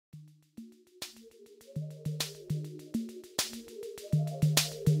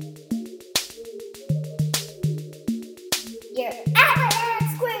at the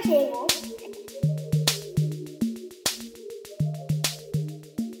square table.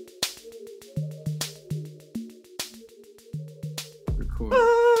 Record.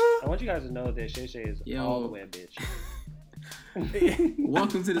 I want you guys to know that Shay Shay is all the way a bitch.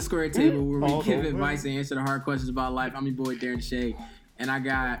 Welcome to the Square Table, where we All give the advice and answer the hard questions about life. I'm your boy Darren Shay, and I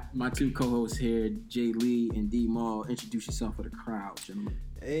got my two co-hosts here, Jay Lee and D Maul. Introduce yourself for the crowd, gentlemen.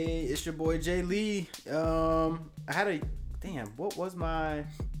 Hey, it's your boy Jay Lee. I had a what was my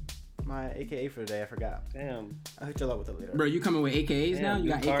AKA for today? I forgot. Damn. I'll hit y'all up with it later. Bro, you coming with AKAs now?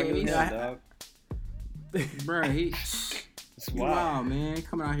 You got AKAs? Dog. Bro, he... Wow. Wow, man.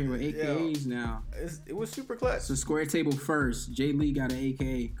 Coming out here with AKAs now. It was super clutch. So Square Table first. Jay Lee got an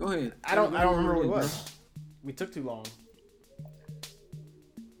AKA. Go ahead. I don't remember what it was. We took too long.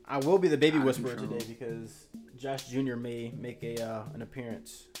 I will be the baby whisperer today because Josh Jr. may make an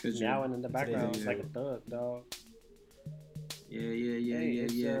appearance. Meowing in the background is like a thug, dog.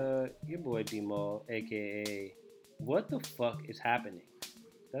 Yeah. Your boy D-Mo, a.k.a. What the fuck is happening?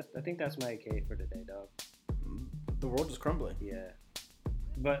 I think that's my AKA for today, dog. The world is crumbling. Yeah.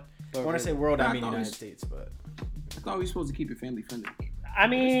 But when I say world, I mean United States, but... I thought we were supposed to keep it family friendly. I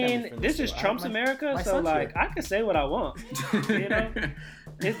mean, this is Trump's America, so like, I can say what I want. You know?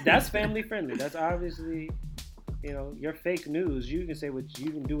 That's family friendly. That's obviously... You know, your fake news. You can say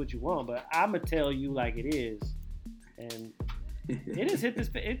you can do what you want, but I'ma tell you like it is, and it has hit this.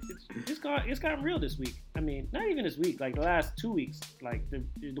 It's gotten real this week. I mean, not even this week. Like the last 2 weeks. Like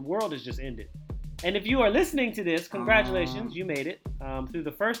the world has just ended. And if you are listening to this, congratulations, you made it through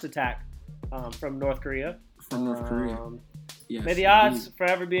the first attack from North Korea. Yes, may the odds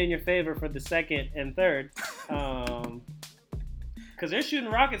forever be in your favor for the second and third, because they're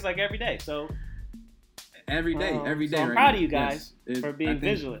shooting rockets like every day. So. Every day. So I'm right proud now. of you guys for being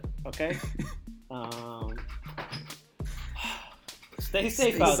vigilant. Okay. Stay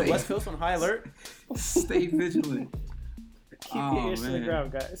safe out there. West Coast on high alert. Stay vigilant. Keep your ears to the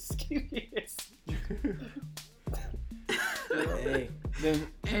ground, guys. Keep your ears.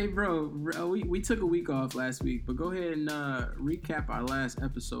 Hey, bro. We took a week off last week, but go ahead and recap our last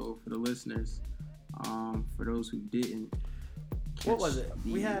episode for the listeners. For those who didn't. What was it?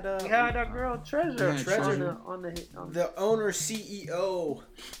 We had our girl Treasure. Treasure on the owner, CEO,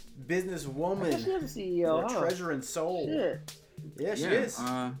 businesswoman. She is a CEO. Treasure and soul. Shit. Yeah, she is.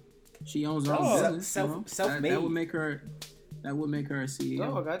 She owns her own business. Self-made. That would make her a CEO.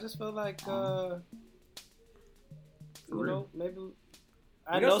 Dog, I just feel like maybe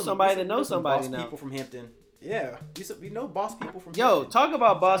I know know somebody that knows somebody now. People from Hampton. Yeah, we know boss people from. Yo, Hampton. talk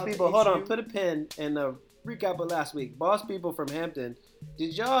about boss people. Hold on, put a pin in the recap of last week. Boss people from Hampton.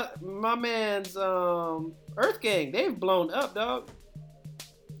 Did y'all? My man's Earth Gang. They've blown up, dog.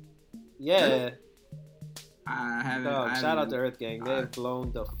 Yeah. I haven't. Dog, shout out to Earth Gang. They've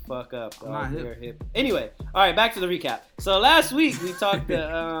blown the fuck up. Dog. They're hip. Anyway, all right, back to the recap. So last week we talked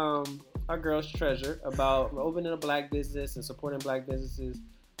to our girl's Treasure about opening a black business and supporting black businesses.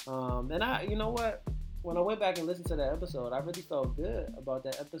 And you know what? When I went back and listened to that episode, I really felt good about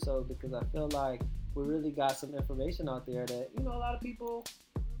that episode because I feel like we really got some information out there that, a lot of people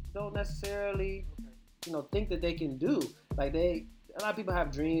don't necessarily, think that they can do. Like a lot of people have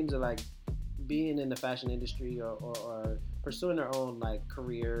dreams of like being in the fashion industry or pursuing their own like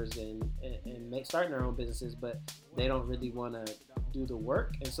careers and starting their own businesses, but they don't really want to do the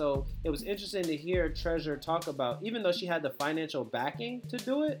work. And so it was interesting to hear Treasure talk about, even though she had the financial backing to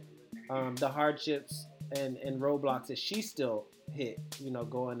do it, the hardships and roadblocks that she still hit,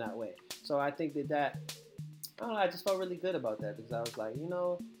 going that way. So I think that I don't know, I just felt really good about that because I was like,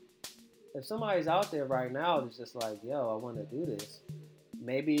 if somebody's out there right now that's just like, yo, I want to do this,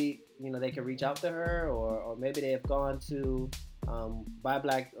 maybe, they can reach out to her or maybe they have gone to Buy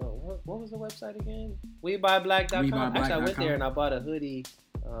Black. What was the website again? WeBuyBlack.com. Actually, I went there and I bought a hoodie,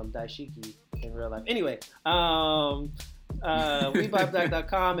 dashiki in real life. Anyway,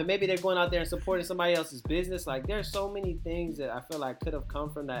 WeBuyBlack.com, and maybe they're going out there and supporting somebody else's business. Like, there's so many things that I feel like could have come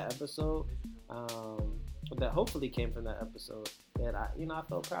from that episode, that hopefully came from that episode. That I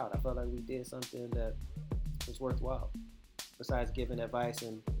felt proud. I felt like we did something that was worthwhile. Besides giving advice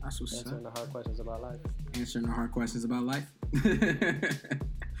and answering the hard questions about life. Answering the hard questions about life.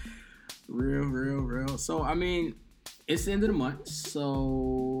 Real. So, I mean, it's the end of the month.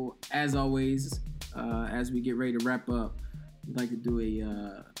 So, as always, as we get ready to wrap up, I'd like to do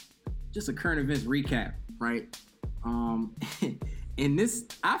just a current events recap, right? In this,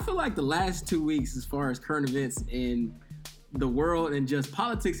 I feel like the last 2 weeks, as far as current events in the world and just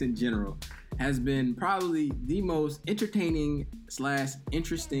politics in general, has been probably the most entertaining /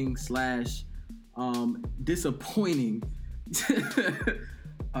 interesting / disappointing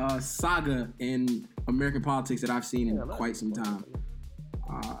saga in American politics that I've seen in quite some time.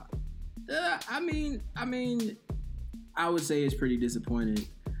 I mean, I would say it's pretty disappointing.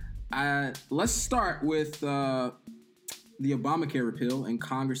 Let's start with the Obamacare repeal and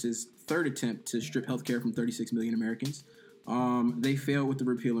Congress's third attempt to strip healthcare from 36 million Americans. They failed with the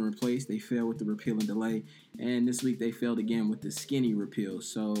repeal and replace. They failed with the repeal and delay. And this week they failed again with the skinny repeal.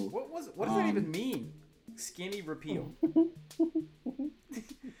 So what does that even mean? Skinny repeal?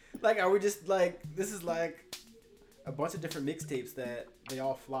 Like, are we just like, this is like a bunch of different mixtapes that they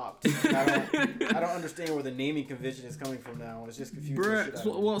all flopped? I don't understand where the naming convention is coming from now. It's just confusing.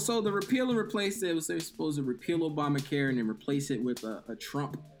 Well, so the repeal and replace, they were supposed to repeal Obamacare and then replace it with a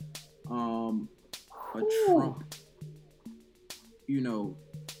Trump,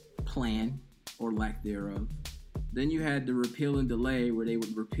 plan or lack thereof. Then you had the repeal and delay where they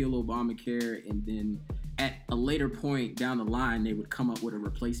would repeal Obamacare and then at a later point down the line they would come up with a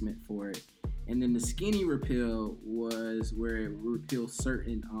replacement for it. And then the skinny repeal was where it would repeal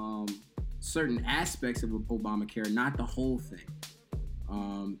certain aspects of Obamacare, not the whole thing.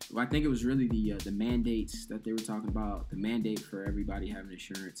 I think it was really the mandates that they were talking about, the mandate for everybody having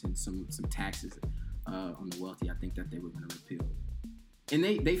insurance and some taxes on the wealthy. I think that they were going to repeal. And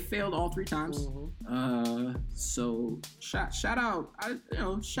they failed all three times. Mm-hmm. So shout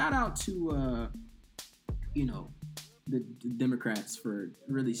out to the Democrats for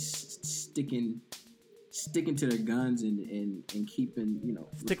really sticking to their guns and keeping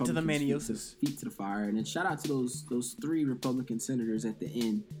stick to the maniosis, feet to the fire. And then shout out to those three Republican senators at the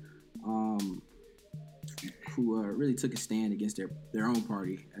end, who really took a stand against their own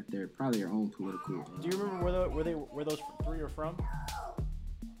party at probably their own political. Do you remember where those three are from?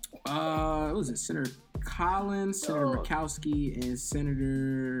 What was it? Senator Collins, Senator Murkowski, and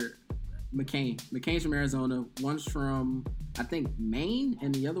Senator McCain. McCain's from Arizona. One's from, I think, Maine,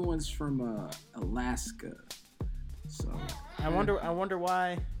 and the other one's from Alaska. So I wonder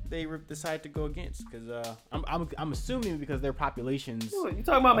why they decide to go against. Because I'm assuming because their populations. What, you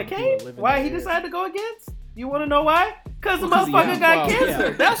talking about McCain? Why he decided to go against? You want to know why? Because the motherfucker got cancer.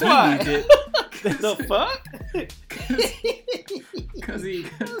 Yeah. That's why. The fuck? Because he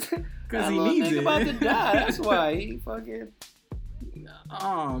needs it. About to die. That's why he fucking.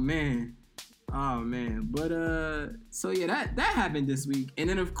 Oh man. But so yeah, that happened this week, and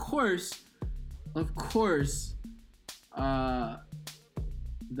then of course, the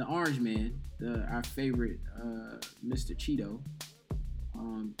Orange Man, our favorite Mr. Cheeto,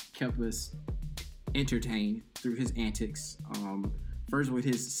 kept us entertained through his antics. First with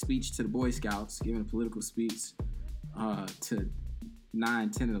his speech to the Boy Scouts, giving a political speech to 9,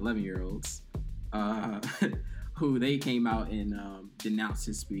 10, and 11-year-olds, who they came out and denounced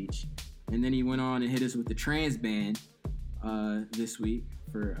his speech. And then he went on and hit us with the trans ban this week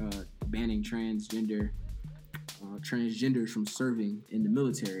for banning transgenders from serving in the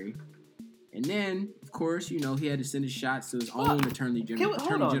military. And then, of course, he had to send his shots to his own attorney general.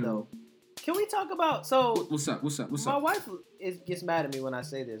 Though. Can we talk about What's up? My wife gets mad at me when I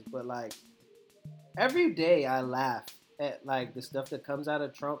say this, but like every day I laugh at like the stuff that comes out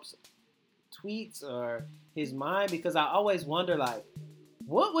of Trump's tweets or his mind, because I always wonder like,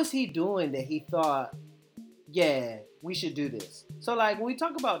 what was he doing that he thought, yeah, we should do this? So like when we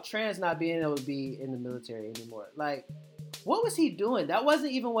talk about trans not being able to be in the military anymore, like what was he doing? That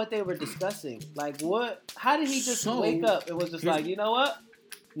wasn't even what they were discussing. Like what? How did he just wake up? It was just like, you know what?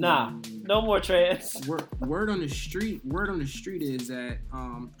 Nah, no more trans. Word on the street is that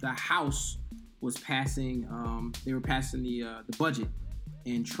the House was passing. They were passing the budget,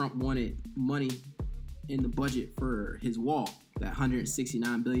 and Trump wanted money in the budget for his wall. That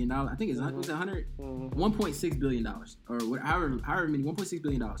 $169 billion. I think it's $1.6 billion or however many $1.6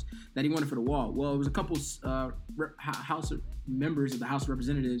 billion that he wanted for the wall. Well, it was a couple House members of the House of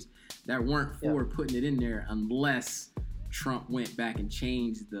Representatives that weren't for putting it in there unless Trump went back and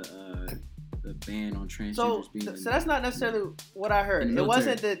changed the ban on transgenders being. So that's not necessarily what I heard. It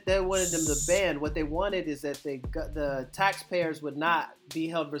wasn't that they wanted them to ban. What they wanted is that the taxpayers would not be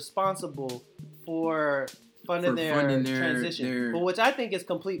held responsible for funding their transition. But which I think is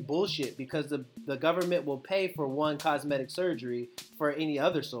complete bullshit, because the government will pay for one cosmetic surgery for any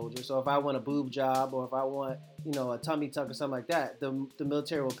other soldier. So if I want a boob job or if I want a tummy tuck or something like that, the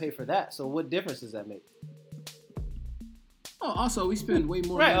military will pay for that. So what difference does that make? Oh, also we spend way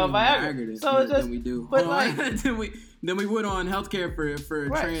more money on Viagra than we do. But like, than we would on healthcare for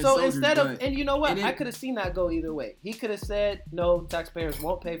trans so soldiers. Instead of, and you know what, I could have seen that go either way. He could have said, no, taxpayers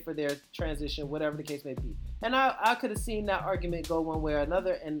won't pay for their transition, whatever the case may be. And I could have seen that argument go one way or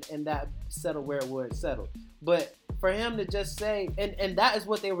another, and that settle where it would settle. But for him to just say, and that is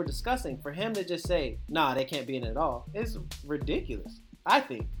what they were discussing. For him to just say, nah, they can't be in it at all, is ridiculous. I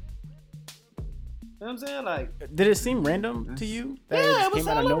think. You know what I'm saying? Like, did it seem random to you? That yeah, it was came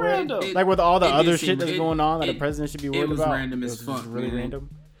out of hella nowhere? random. Like with all the It other did shit seem- that's it- going on that it- the president should be worried it was about. random as It was fuck, just really man. random.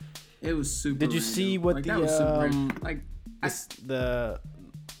 It was super. Did you random. see what like, the that was super random. Like the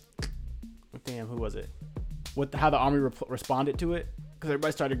damn, who was it? How the army responded to it? Because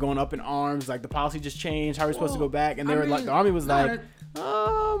everybody started going up in arms, like the policy just changed. How are we supposed to go back? And they were like, the army was like,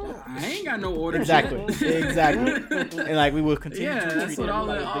 I ain't got no orders. exactly, yet. exactly, and like we will continue. Yeah, to that's treat what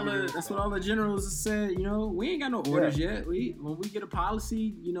everybody that's what all the generals said. You know, we ain't got no orders yet. When we get a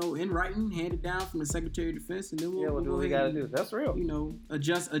policy, you know, in writing, handed down from the Secretary of Defense, and then we'll we'll do go what we ahead gotta and, do. That's real. you know,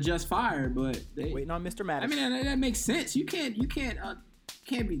 adjust fire. But they, waiting on Mr. I Mattis. mean, that makes sense. You can't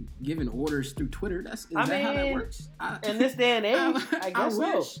be giving orders through Twitter. Is that how that works? In this day and age, I guess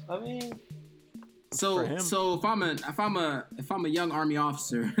so. wish. I mean, So him. if I'm a young Army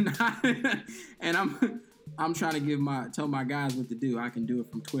officer and I'm trying to tell my guys what to do, I can do it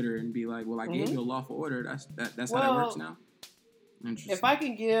from Twitter and be like, well, I gave you a lawful order. That's how that works now. Interesting. if I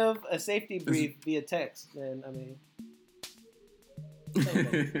can give a safety brief via text, then I mean,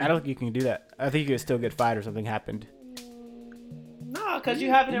 I don't think you can do that. I think you could still get fired if something happened. no, because you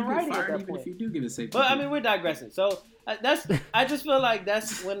have it in get writing fired at that even point. if you do give a safety. But I brief. mean, we're digressing. So I just feel like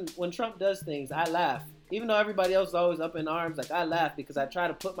that's when Trump does things, I laugh. Even though everybody else is always up in arms, like I laugh because I try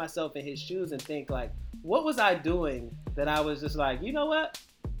to put myself in his shoes and think like, what was I doing that I was just like, you know what?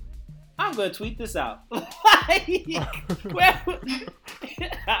 I'm gonna tweet this out.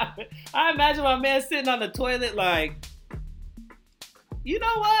 I imagine my man sitting on the toilet like, you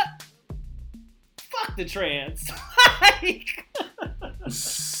know what? Fuck the trans.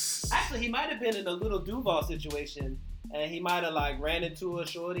 Actually, he might have been in a little Duval situation, and he might have like ran into a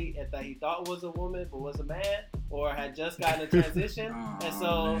shorty that he thought was a woman but was a man, or had just gotten a transition, and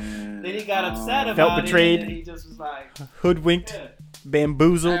so then he got upset about Felt betrayed. it, and he just was like, Hoodwinked, yeah.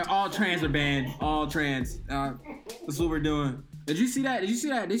 bamboozled. All trans are banned. All trans. That's what we're doing. Did you see that? Did you see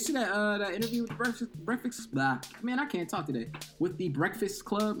that interview with the Breakfast? Blah. Man, I can't talk today. With the Breakfast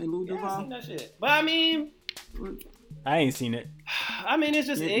Club and Lou Yeah, I Duval. seen that shit. But I mean, I ain't seen it. it's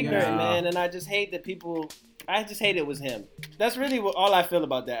just ignorant, man, and I just hate that people. I just hate it was him. That's really all I feel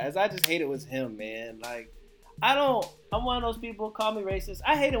about that. Is I just hate it was him, man. Like, I'm one of those people. Call me racist.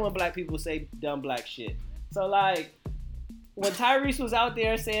 I hate it when black people say dumb black shit. So like, when Tyrese was out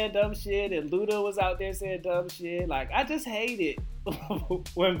there saying dumb shit and Luda was out there saying dumb shit, like I just hate it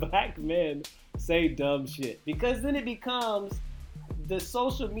when black men say dumb shit, because then it becomes the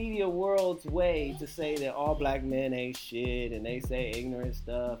social media world's way to say that all black men ain't shit and they say ignorant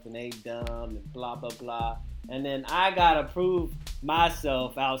stuff and they dumb and blah blah blah, and then I gotta prove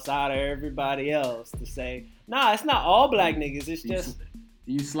myself outside of everybody else to say, nah, it's not all black niggas, it's just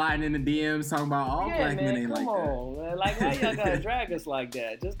You sliding in the DMs talking about all black men ain't come like on, man. Like, why y'all gotta drag us like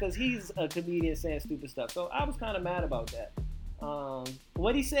that? Just because he's a comedian saying stupid stuff. So I was kind of mad about that.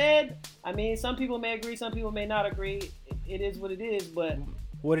 What he said, I mean, some people may agree, some people may not agree. It is what it is, but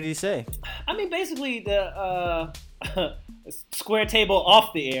What did he say? I mean, basically the square table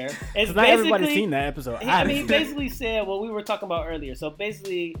off the air. It's Not everybody's basically seen that episode. I mean, he basically said what we were talking about earlier. So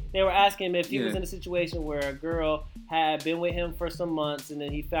basically, they were asking him if he was Yeah. in a situation where a girl had been with him for some months and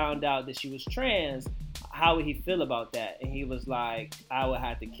then he found out that she was trans, how would he feel about that? And he was like, I would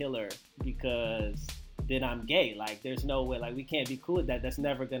have to kill her because then I'm gay. Like, there's no way. Like, we can't be cool with that. That's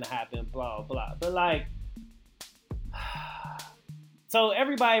never going to happen, blah, blah. But, like, so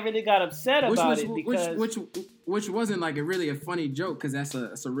everybody really got upset about it because... Which wasn't like really a funny joke, because that's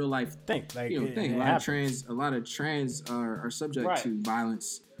a real life thing. Like, thing. it happens. A lot of trans are subject Right. to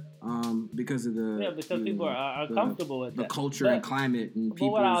violence because of the because people are uncomfortable with the that. culture But- and climate and But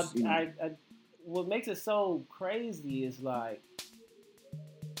people's what makes it so crazy is like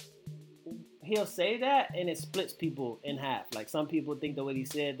he'll say that and it splits people in half. Like, some people think that what he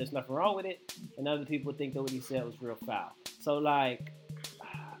said, there's nothing wrong with it, and other people think that what he said was real foul. So like,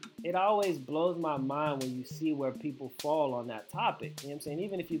 it always blows my mind when you see where people fall on that topic. You know what I'm saying?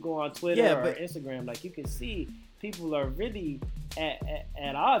 Even if you go on Twitter or Instagram, like, you can see people are really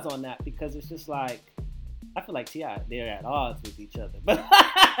at odds on that, because it's just like, I feel like T.I., they're at odds with each other. But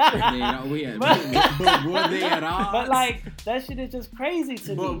were they at odds? But like, that shit is just crazy to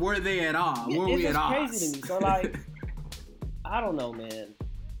me. But were they at odds? Were It's we at just odds? crazy to me. So like, I don't know, man.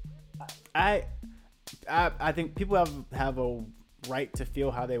 I think people have a right to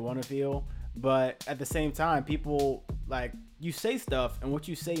feel how they want to feel, but at the same time, people like you say stuff and what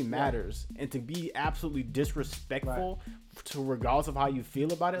you say matters, and to be absolutely disrespectful to regardless of how you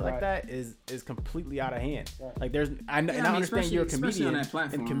feel about it like that is completely out of hand. Like there's and I understand you're a comedian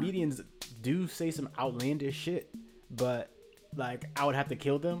and comedians do say some outlandish shit, but like I would have to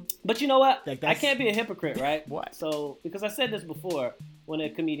kill them. But you know what? Like, I can't be a hypocrite, right? What? So because I said this before when a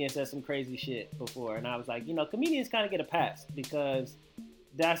comedian said some crazy shit before, and I was like, comedians kind of get a pass because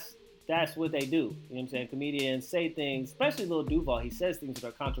that's what they do. You know what I'm saying? Comedians say things, especially Lil Duval. He says things that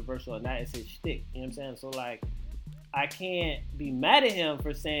are controversial, and that is his shtick. You know what I'm saying? So like, I can't be mad at him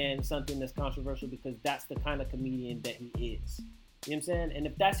for saying something that's controversial because that's the kind of comedian that he is. You know what I'm saying? And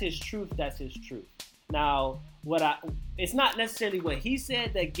if that's his truth, that's his truth. Now, it's not necessarily what he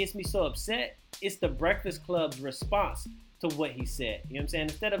said that gets me so upset. It's the Breakfast Club's response to what he said. You know what I'm saying?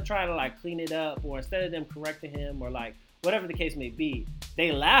 Instead of trying to like clean it up, or instead of them correcting him, or like whatever the case may be,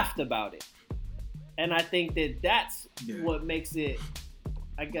 they laughed about it. And I think that that's what makes it,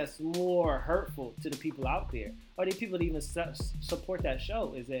 I guess, more hurtful to the people out there, or the people that even support that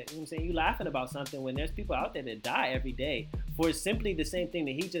show, is that, you know what I'm saying, you laughing about something when there's people out there that die every day for simply the same thing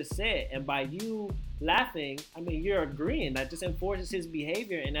that he just said. And by you laughing, I mean, you're agreeing. That just enforces his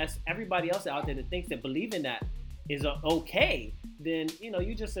behavior, and that's everybody else out there that thinks that believing that is okay, then,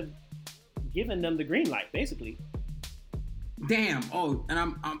 you just have given them the green light, basically. Damn. Oh, and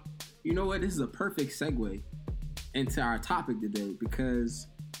I'm you know what? This is a perfect segue into our topic today, because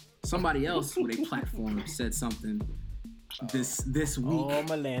somebody else with a platform said something this week. Oh,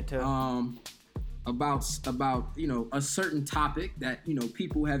 Malanta. About a certain topic that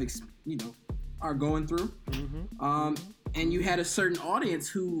people have are going through. And you had a certain audience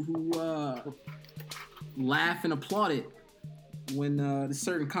who laughed and applauded when the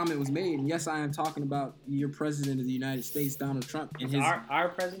certain comment was made. And yes, I am talking about your president of the United States, Donald Trump, and his our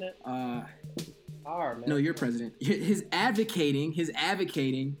president. Our man. No, your president. His advocating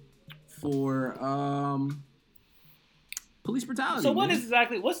for police brutality. So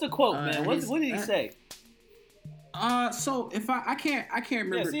what's the quote, man? What did he say? So if I can't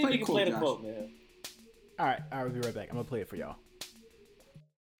remember. See if you can play the quote, man. All right, we'll be right back. I'm gonna play it for y'all.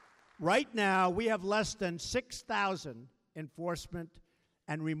 Right now, we have less than 6,000 enforcement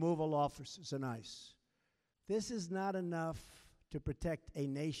and removal officers in ICE. This is not enough to protect a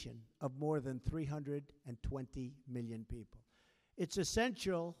nation of more than 320 million people. It's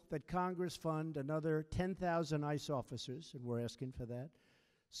essential that Congress fund another 10,000 ICE officers, and we're asking for that,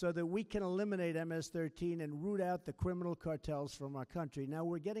 so that we can eliminate MS-13 and root out the criminal cartels from our country. Now,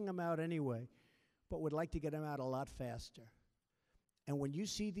 we're getting them out anyway, but we'd like to get them out a lot faster. And when you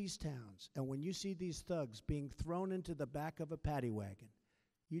see these towns, and when you see these thugs being thrown into the back of a paddy wagon,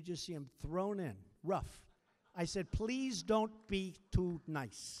 you just see them thrown in, rough. I said, please don't be too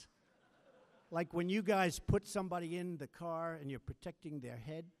nice. Like when you guys put somebody in the car and you're protecting their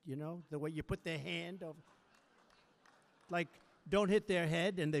head, the way you put their hand over. Like, don't hit their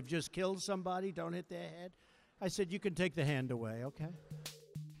head, and they've just killed somebody, don't hit their head. I said, you can take the hand away, okay?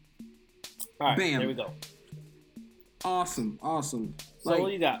 All right, Bam. There we go. Awesome. So what do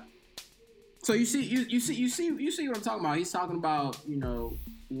you got? So you see what I'm talking about. He's talking about,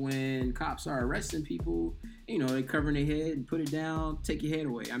 when cops are arresting people, they covering their head and put it down, take your head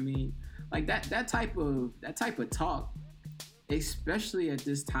away. I mean, like that type of talk, especially at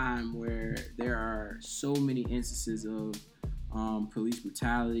this time where there are so many instances of police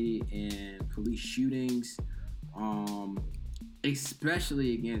brutality and police shootings,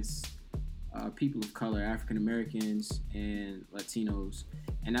 especially against people of color, African Americans and Latinos.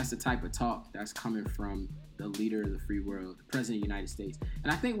 And that's the type of talk that's coming from the leader of the free world, the president of the United States.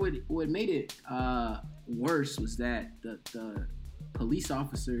 And I think what made it worse was that the police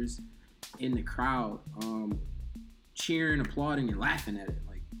officers in the crowd cheering, applauding, and laughing at it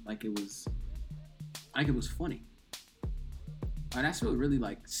like it was funny. And that's what really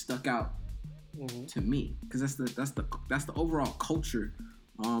like stuck out to me, because that's the overall culture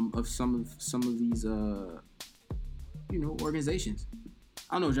of some of these organizations.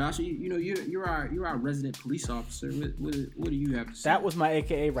 I don't know, Josh. You're our resident police officer. What do you have to say? That was my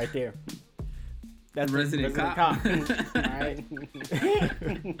AKA right there. That's resident cop. All right.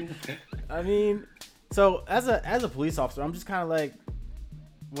 I mean, so as a police officer, I'm just kind of like,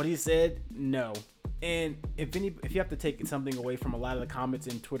 what he said, no. And if you have to take something away from a lot of the comments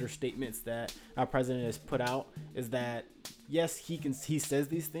and Twitter statements that our president has put out, is that yes, he says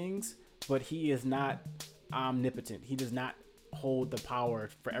these things, but he is not omnipotent. He does not hold the power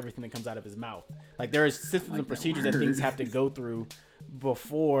for everything that comes out of his mouth. Like, there is systems and procedures that things have to go through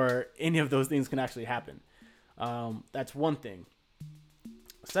before any of those things can actually happen. That's one thing.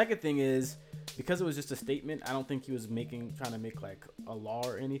 Second thing is, because it was just a statement, I don't think he was trying to make like a law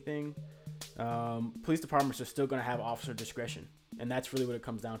or anything. Police departments are still going to have officer discretion, and that's really what it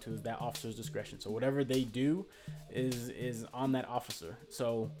comes down to, is that officer's discretion. So whatever they do is on that officer.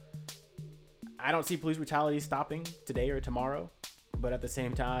 So I don't see police brutality stopping today or tomorrow, but at the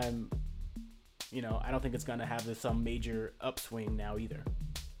same time, I don't think it's going to have some major upswing now either.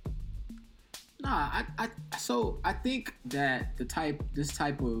 Nah, I think that this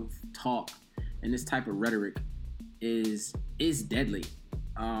type of talk and this type of rhetoric is deadly,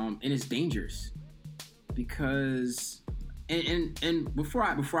 and it's dangerous, because and before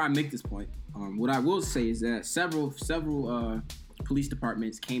I make this point, what I will say is that several police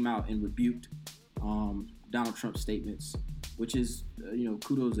departments came out and rebuked Donald Trump's statements, which is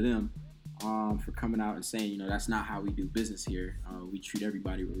kudos to them for coming out and saying, that's not how we do business here. We treat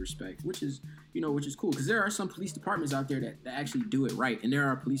everybody with respect, which is cool, because there are some police departments out there that actually do it right, and there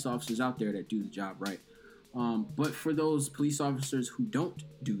are police officers out there that do the job right. But for those police officers who don't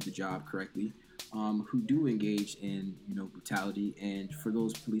do the job correctly, who do engage in brutality, and for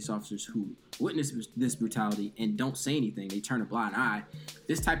those police officers who witness this brutality and don't say anything, they turn a blind eye.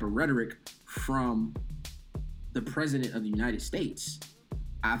 This type of rhetoric from the President of the United States,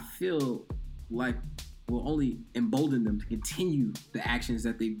 I feel like will only embolden them to continue the actions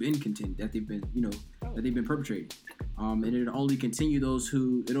that they've been perpetrating. And it'll only continue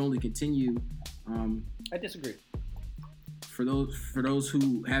I disagree. For those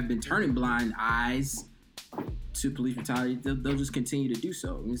who have been turning blind eyes to police brutality, they'll just continue to do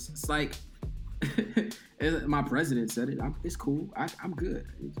so. It's like my president said it. It's cool. I'm good.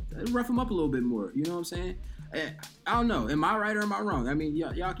 Rough them up a little bit more. You know what I'm saying? I don't know. Am I right or am I wrong? I mean,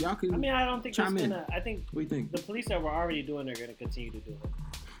 y'all can. I mean, I don't think chime that's in. gonna. I think What do you think? the police that were already doing it are gonna continue to do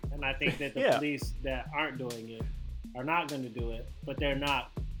it, and I think that the Yeah. police that aren't doing it are not going to do it, but they're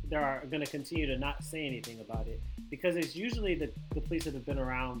going to continue to not say anything about it, because it's usually the police that have been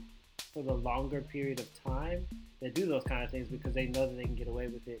around for the longer period of time that do those kind of things, because they know that they can get away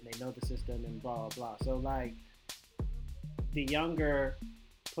with it and they know the system and blah, blah, blah. So like the younger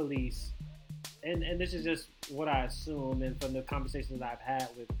police, and this is just what I assume, and from the conversations that I've had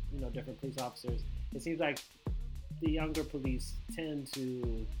with different police officers, it seems like the younger police tend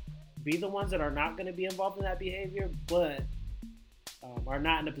to be the ones that are not going to be involved in that behavior, but are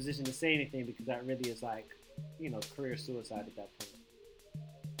not in a position to say anything, because that really is like, career suicide at that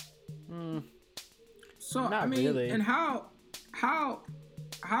point. So Not I mean, really. and how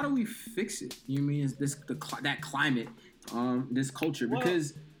do we fix it? You mean is that climate, this culture?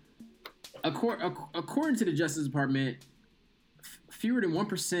 Because according to the Justice Department, fewer than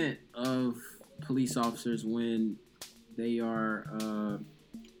 1% of police officers, when they are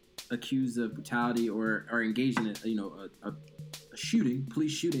accused of brutality or are engaged in a shooting,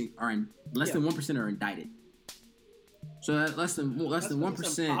 police shooting, less than 1% are indicted. So that less than 1%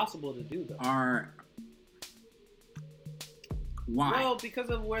 It's impossible to do though. are. Why? Well, because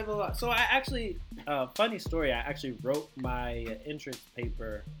of where the law. So I actually, funny story. I actually wrote my entrance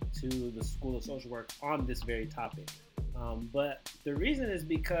paper to the School of Social Work on this very topic. But the reason is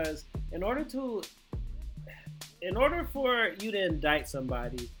because in order for you to indict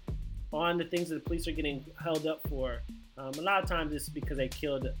somebody on the things that the police are getting held up for, a lot of times it's because they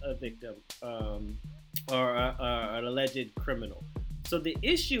killed a victim or an alleged criminal. So the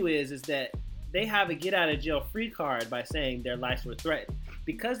issue is that they have a get out of jail free card by saying their lives were threatened.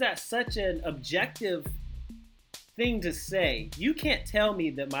 Because that's such an objective thing to say, you can't tell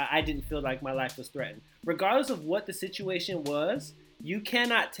me that I didn't feel like my life was threatened. Regardless of what the situation was, you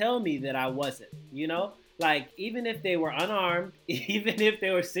cannot tell me that I wasn't, Like, even if they were unarmed, even if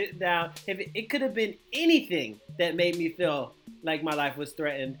they were sitting down, it could have been anything that made me feel like my life was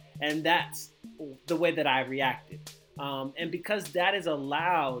threatened, and that's the way that I reacted. And because that is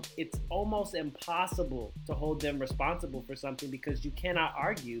allowed, it's almost impossible to hold them responsible for something, because you cannot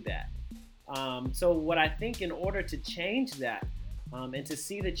argue that. So what I think, in order to change that, and to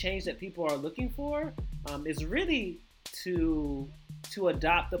see the change that people are looking for, is really to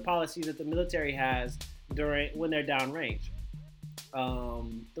adopt the policies that the military has when they're downrange.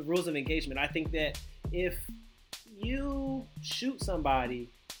 The rules of engagement. I think that if you shoot somebody,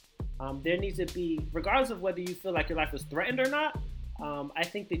 there needs to be, regardless of whether you feel like your life was threatened or not, I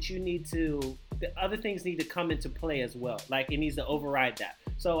think that the other things need to come into play as well. Like, it needs to override that.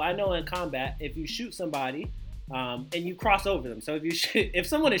 So I know in combat, if you shoot somebody and you cross over them, so if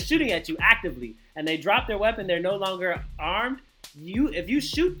someone is shooting at you actively and they drop their weapon, they're no longer armed, if you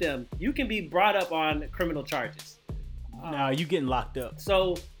shoot them, you can be brought up on criminal charges. No, you getting locked up.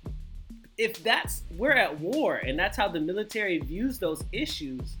 So if we're at war and that's how the military views those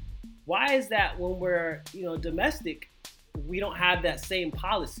issues, why is that when we're, domestic, we don't have that same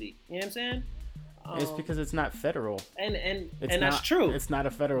policy? You know what I'm saying? It's because it's not federal, and it's that's true. It's not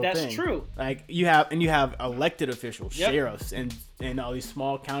a federal thing. That's true. Like you have elected officials, Yep. sheriffs, and all these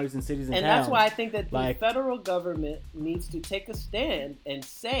small counties and cities and towns. That's why I think that like, the federal government needs to take a stand and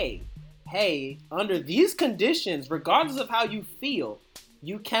say, hey, under these conditions, regardless of how you feel,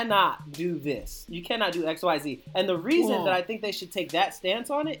 you cannot do this. You cannot do X, Y, Z. And the reason that I think they should take that stance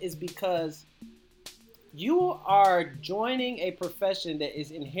on it is because you are joining a profession that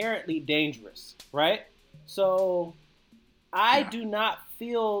is inherently dangerous, right? So I do not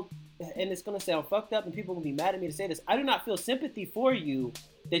feel, and it's going to sound fucked up and people will be mad at me to say this, I do not feel sympathy for you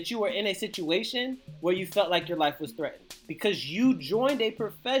that you were in a situation where you felt like your life was threatened. Because you joined a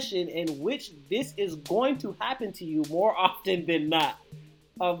profession in which this is going to happen to you more often than not.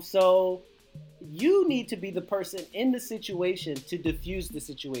 So you need to be the person in the situation to diffuse the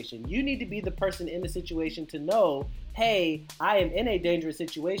situation. You need to be the person in the situation to know, hey, I am in a dangerous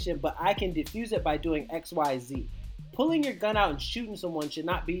situation, but I can diffuse it by doing X, Y, Z. Pulling your gun out and shooting someone should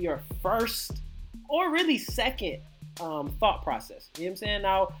not be your first or really second thought process. You know what I'm saying?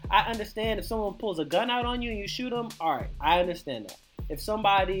 Now, I understand if someone pulls a gun out on you and you shoot them, all right, I understand that. If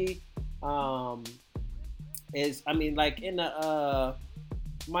somebody like in the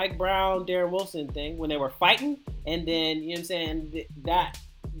Mike Brown, Darren Wilson thing, when they were fighting, and then, you know what I'm saying, that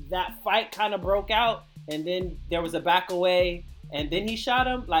fight kind of broke out, and then there was a back away, and then he shot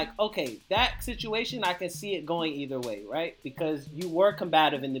him, like, okay, that situation, I can see it going either way, right? Because you were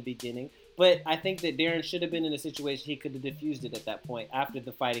combative in the beginning, but I think that Darren should have been in a situation he could have diffused it at that point after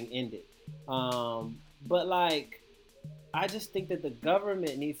the fighting ended. But, like, I just think that the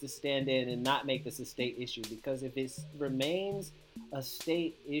government needs to stand in and not make this a state issue, because if it remains a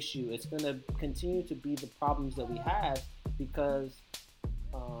state issue, it's going to continue to be the problems that we have because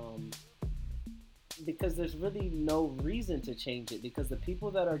there's really no reason to change it, because the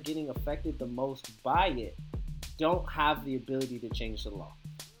people that are getting affected the most by it don't have the ability to change the law.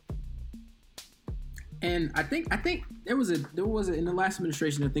 And I think there was in the last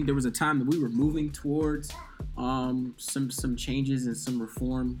administration, I think there was a time that we were moving towards some changes and some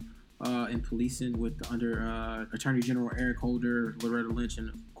reform in policing under Attorney General Eric Holder, Loretta Lynch, and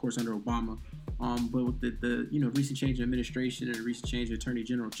of course under Obama. But with the recent change in administration and the recent change in Attorney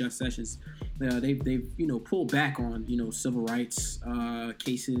General Jeff Sessions, they've pulled back on civil rights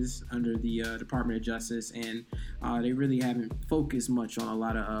cases under the Department of Justice, and they really haven't focused much on a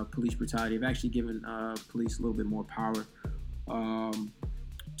lot of police brutality. They've actually given police a little bit more power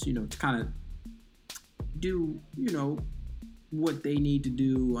to kind of do what they need to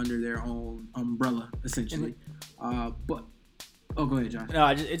do under their own umbrella, essentially. But oh, go ahead, John. No,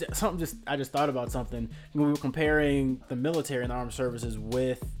 I just thought about something when we were comparing the military and the armed services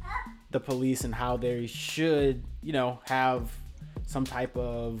with the police and how they should, have some type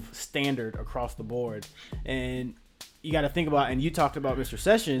of standard across the board. And you got to think about, and you talked about Mr.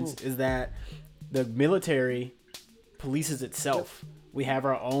 Sessions, is that the military polices itself. We have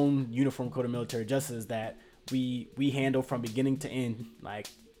our own uniform code of military justice that we handle from beginning to end, like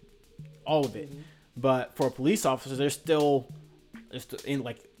all of it. But for police officers, they're still in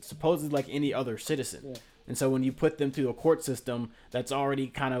like supposedly like any other citizen. Yeah. And so when you put them through a court system that's already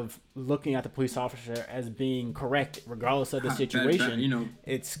kind of looking at the police officer as being correct regardless of the situation,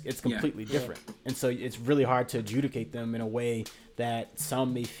 it's completely different. And so it's really hard to adjudicate them in a way that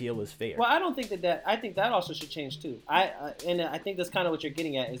some may feel is fair. Well, I don't think that I think that also should change too. And I think that's kind of what you're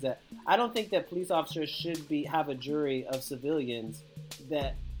getting at, is that I don't think that police officers should have a jury of civilians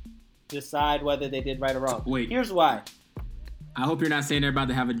that decide whether they did right or wrong. Wait. Here's why. I hope you're not saying they're about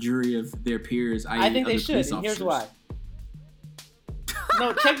to have a jury of their peers. I think they should, and here's why.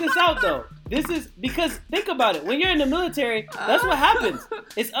 No, check this out, though. This is because, think about it. When you're in the military, that's what happens.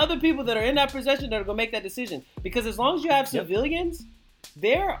 It's other people that are in that profession that are going to make that decision. Because as long as you have civilians,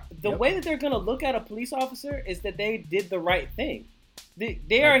 the way that they're going to look at a police officer is that they did the right thing.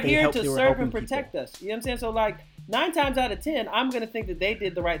 They are here to serve and protect us. You know what I'm saying? So, like, 9 times out of 10, I'm going to think that they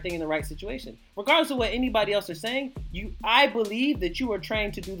did the right thing in the right situation. Regardless of what anybody else is saying, I believe that you are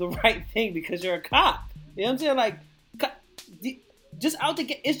trained to do the right thing because you're a cop. You know what I'm saying? Like, just out to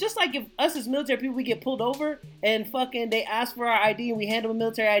get, it's just like if us as military people, we get pulled over and fucking they ask for our ID and we hand them a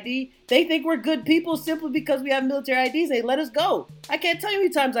military ID. They think we're good people simply because we have military IDs. They let us go. I can't tell you how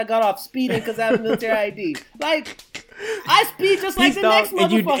many times I got off speeding because I have a military ID. Like, I speed just like the next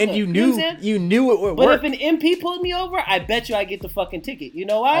motherfucker. And you knew it would work. But if an MP pulled me over, I bet you I get the fucking ticket. You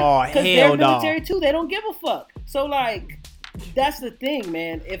know why? Oh, because they're military too. They don't give a fuck. So, like, that's the thing,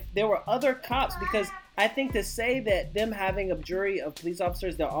 man. If there were other cops, because I think to say that them having a jury of police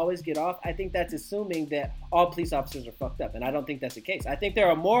officers that always get off, I think that's assuming that all police officers are fucked up, and I don't think that's the case. I think there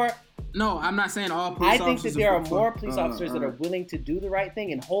are more. No, I'm not saying all police officers. I think that there are more police officers that are willing to do the right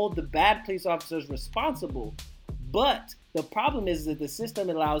thing and hold the bad police officers responsible. But the problem is that the system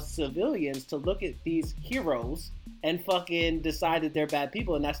allows civilians to look at these heroes and fucking decide that they're bad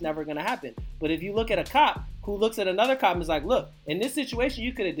people, and that's never going to happen. But if you look at a cop who looks at another cop and is like, look, in this situation,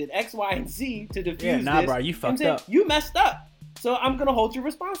 you could have did X, Y, and Z to defuse this. Yeah, bro, you fucked up. You messed up. So I'm going to hold you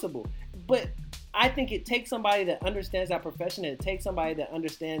responsible. But I think it takes somebody that understands that profession, and it takes somebody that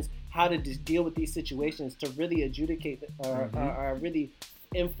understands how to just deal with these situations to really adjudicate or really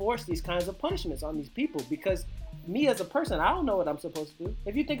enforce these kinds of punishments on these people. Because me as a person, I don't know what I'm supposed to do.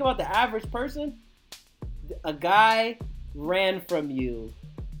 If you think about the average person, a guy ran from you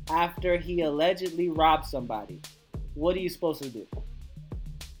after he allegedly robbed somebody. What are you supposed to do?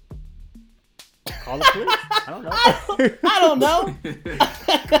 Call the police? I don't know. I don't know.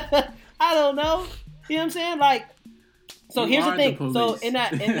 I don't know. You know what I'm saying? Like, so here's the thing. So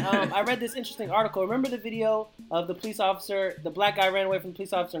I read this interesting article. Remember the video of the police officer, the black guy ran away from the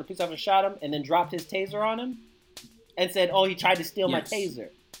police officer, and the police officer shot him and then dropped his taser on him and said, "Oh, he tried to steal my taser."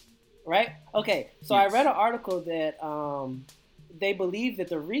 Right? Okay. So I read an article that they believe that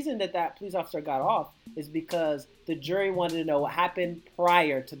the reason that police officer got off is because the jury wanted to know what happened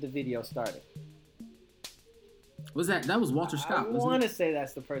prior to the video starting. Was that was Walter Scott? I want to say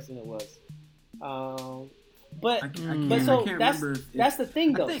that's the person it was. But that's the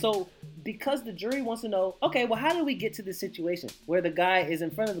thing though. So because the jury wants to know, okay, well, how do we get to this situation where the guy is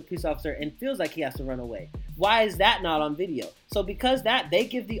in front of the police officer and feels like he has to run away? Why is that not on video? So because they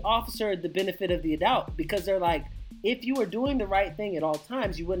give the officer the benefit of the doubt, because they're like, if you were doing the right thing at all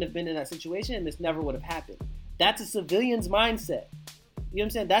times, you wouldn't have been in that situation and this never would have happened. That's a civilian's mindset. You know what I'm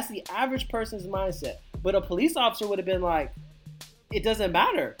saying? That's the average person's mindset. But a police officer would have been like, it doesn't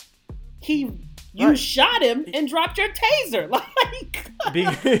matter. You shot him and dropped your taser. Like,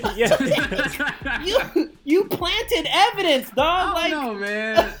 you planted evidence, dog. I don't know,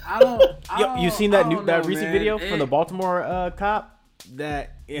 man. I don't. You seen that recent video from the Baltimore cop?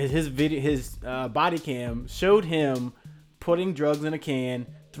 That his body cam showed him putting drugs in a can,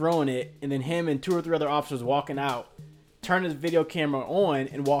 throwing it, and then him and 2 or 3 other officers walking out, turn his video camera on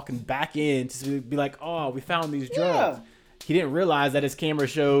and walking back in to be like, "Oh, we found these drugs." Yeah. He didn't realize that his camera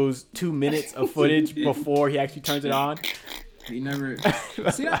shows 2 minutes of footage before he actually turns it on. He never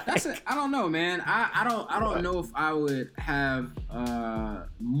see that's it. I don't know, man. I don't know if I would have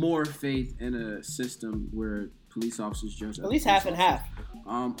more faith in a system where police officers judge at least half and half.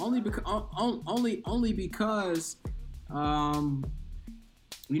 Only because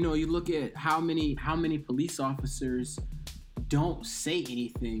you look at how many police officers don't say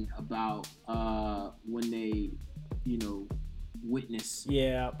anything about when they witness.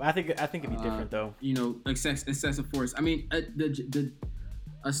 Yeah, I think it'd be different though. Excessive force. I mean,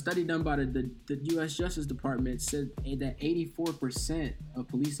 a study done by the U.S. Justice Department said that 84% of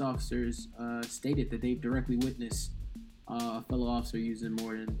police officers stated that they've directly witnessed a fellow officer using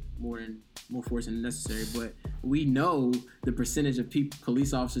more force than necessary. But we know the percentage of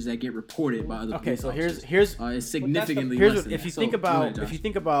police officers that get reported by other police officers. So here's is significantly less than if you think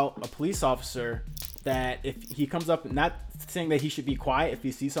about a police officer that if he comes up, not saying that he should be quiet if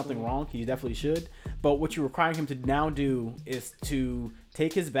he sees something wrong, he definitely should, but what you're requiring him to now do is to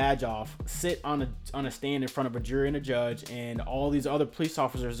take his badge off, sit on a stand in front of a jury and a judge and all these other police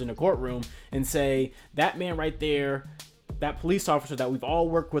officers in the courtroom and say, that man right there, that police officer that we've all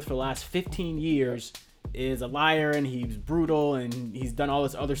worked with for the last 15 years is a liar and he's brutal and he's done all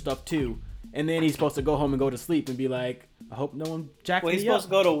this other stuff too. And then he's supposed to go home and go to sleep and be like, I hope no one jacks me up. He's supposed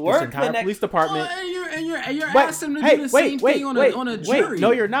to go to work. This entire police department. And you're asking him to do the same thing on a jury.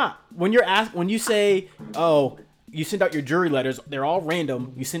 No, you're not. When you say, oh, you send out your jury letters, they're all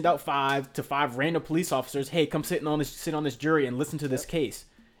random. You send out 5 random police officers. Hey, come sit on this jury and listen to this case.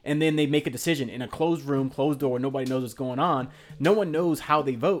 And then they make a decision in a closed room, closed door. Nobody knows what's going on. No one knows how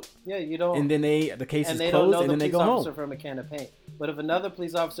they vote. Yeah, you don't. And then the case is closed, and then they go home. And they don't know the police officer from a can of paint. But if another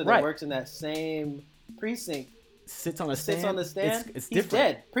police officer that works in that same precinct sits on the stand, it's he's different.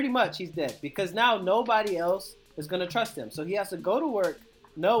 dead. Pretty much, he's dead because now nobody else is going to trust him. So he has to go to work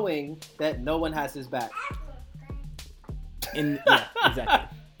knowing that no one has his back. Exactly.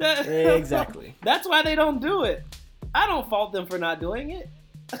 Exactly. That's why they don't do it. I don't fault them for not doing it.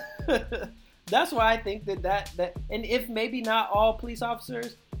 That's why I think that and if maybe not all police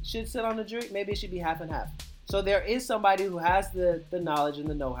officers should sit on the jury, maybe it should be half and half. So there is somebody who has the knowledge and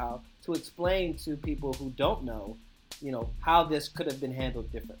the know-how to explain to people who don't know, how this could have been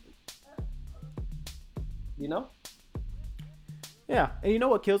handled differently. You know? Yeah, and you know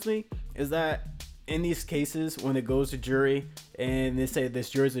what kills me is that in these cases when it goes to jury and they say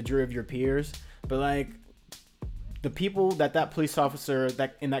this jury is a jury of your peers, but like the people that police officer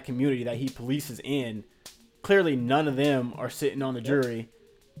that in that community that he polices in, clearly none of them are sitting on the jury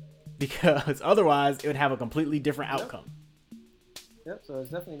because otherwise it would have a completely different outcome. Yep. So it's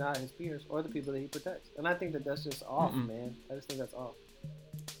definitely not his peers or the people that he protects, and I think that that's just off, man. I just think that's off.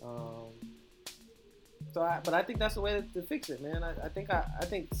 But I think that's the way to fix it, man. I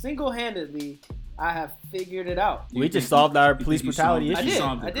think single-handedly, I have figured it out. We just solved our police brutality issue.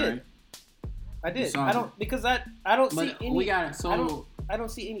 I did. I don't because I don't see any. I don't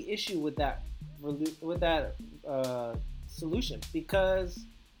see any issue with that solution because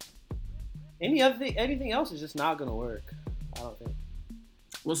anything else is just not gonna work. I don't think.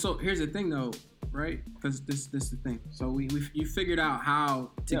 Well, so here's the thing, though, right? Because this is the thing. So you figured out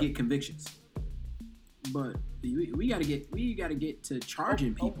how to get convictions, but we gotta get to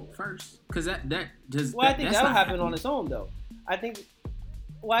charging people first, because that does. Well, I think that'll happen on its own, though. I think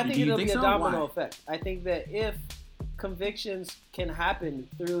it'll be a domino effect. I think that if convictions can happen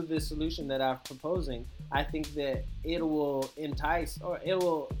through the solution that I'm proposing, I think that it will entice or it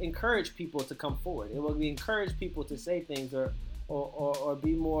will encourage people to come forward. It will encourage people to say things or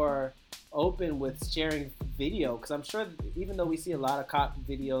be more open with sharing video, because I'm sure that even though we see a lot of cop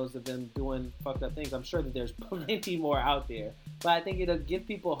videos of them doing fucked up things, I'm sure that there's plenty more out there. But I think it'll give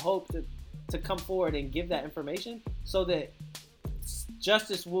people hope to come forward and give that information so that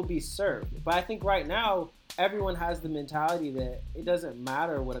justice will be served. But I think right now everyone has the mentality that it doesn't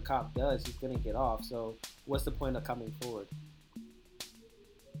matter what a cop does, he's going to get off. So what's the point of coming forward?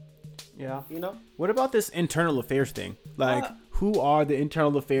 Yeah. You know? What about this internal affairs thing? Like, who are the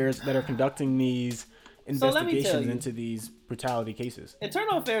internal affairs that are conducting these investigations into these brutality cases?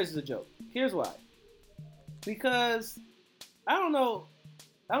 Internal affairs is a joke. Here's why. Because I don't know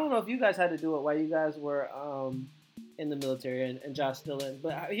if you guys had to do it while you guys were in the military and Josh still in,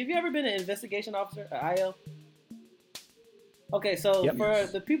 but have you ever been an investigation officer, an IO? Okay, so for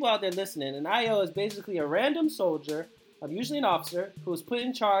the people out there listening, an IO is basically a random soldier, usually an officer, who's put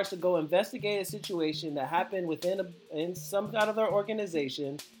in charge to go investigate a situation that happened in some kind of their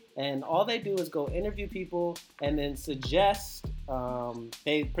organization, and all they do is go interview people and then suggest,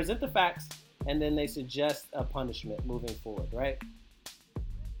 they present the facts, and then they suggest a punishment moving forward, right?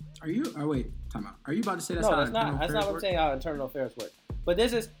 Wait, time out. Are you about to say that's no, how that's not. That's not what I'm saying. How internal affairs work. But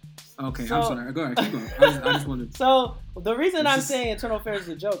this is. Okay, I'm sorry. Go ahead. Keep going. I just wanted. So the reason I'm saying internal affairs is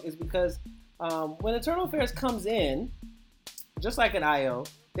a joke is because when internal affairs comes in, just like an IO,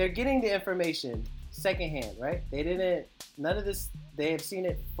 they're getting the information secondhand, right? None of this. They have seen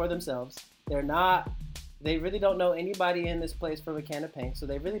it for themselves. They really don't know anybody in this place from a can of paint, so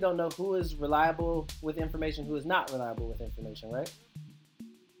they really don't know who is reliable with information, who is not reliable with information, right?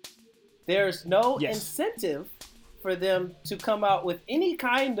 There's no incentive for them to come out with any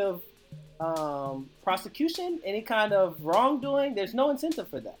kind of prosecution, any kind of wrongdoing. There's no incentive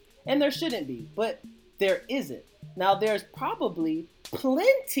for that. And there shouldn't be, but there isn't. Now, there's probably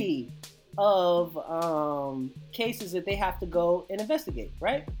plenty of cases that they have to go and investigate,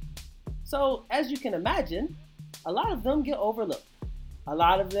 right? So, as you can imagine, a lot of them get overlooked. A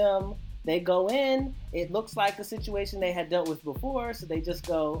lot of them, they go in, it looks like a situation they had dealt with before, so they just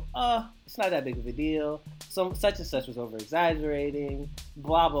go, it's not that big of a deal. Such and such was over-exaggerating,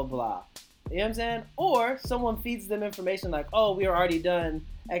 blah, blah, blah. You know what I'm saying? Or someone feeds them information like, we already done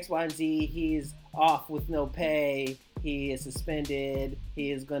X, Y, and Z. He's off with no pay. He is suspended.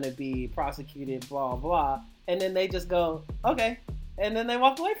 He is going to be prosecuted, blah, blah. And then they just go, okay. And then they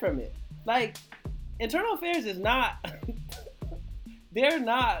walk away from it. Like, internal affairs is not... they're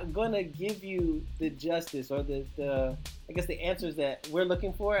not going to give you the justice or the answers that we're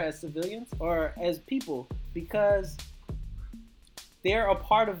looking for as civilians or as people, because they're a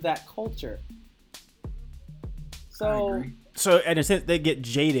part of that culture. So in a sense, they get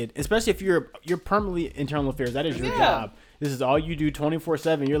jaded, especially if you're permanently internal affairs. That is your job. This is all you do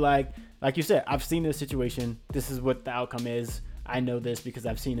 24/7. You're like you said, I've seen this situation. This is what the outcome is. I know this because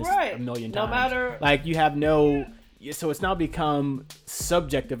I've seen this a million times. No matter, like, you have no. So it's now become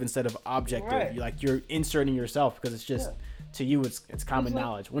subjective instead of objective. Right. You're inserting yourself because it's just to you it's common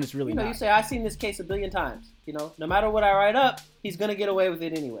knowledge when it's really not. You say, I've seen this case a billion times. No matter what I write up, he's gonna get away with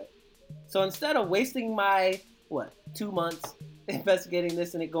it anyway. So instead of wasting my 2 months investigating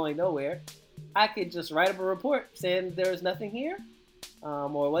this and it going nowhere, I could just write up a report saying there's nothing here,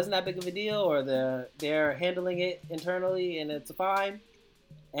 or it wasn't that big of a deal, or they're handling it internally and it's fine,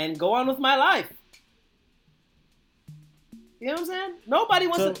 and go on with my life. You know what I'm saying? Nobody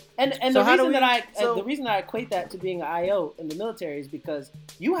wants to. And so the how do reason we- the reason that I equate that to being an IO in the military is because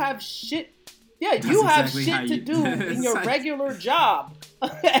you have shit. Yeah, That's you have exactly how shit to you- do in your It's like- regular job.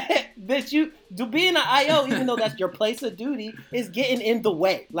 That you do being an IO, even though that's your place of duty, is getting in the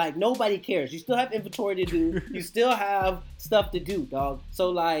way. Like nobody cares. You still have inventory to do. You still have stuff to do, dog.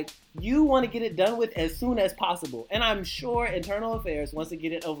 So like you want to get it done with as soon as possible. And I'm sure Internal Affairs wants to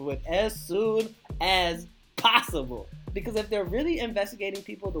get it over with as soon as possible. Because if they're really investigating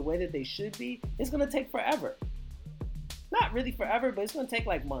people the way that they should be, it's gonna take forever. Not really forever, but it's gonna take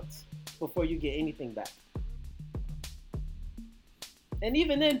like months before you get anything back. And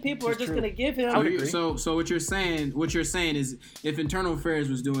even then, people are It's just true. gonna give him. I would agree. So what you're saying is, if Internal Affairs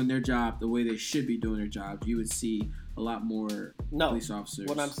was doing their job the way they should be doing their job, you would see a lot more No. police officers.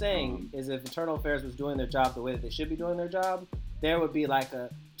 What I'm saying is, if Internal Affairs was doing their job the way that they should be doing their job, there would be like a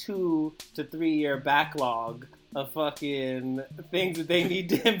 2 to 3 year backlog of fucking things that they need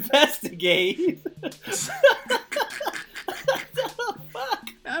to investigate.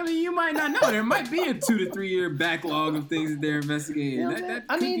 I mean, you might not know. There might be a 2 to 3 year backlog of things that they're investigating. You know what I'm saying? That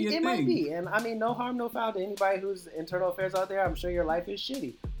could be a it thing. might be, and I mean, no harm, no foul to anybody who's internal affairs out there. I'm sure your life is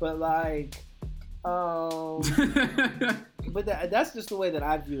shitty, but like, but that's just the way that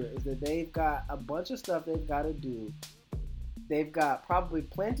I view it. Is that they've got a bunch of stuff they've got to do. They've got probably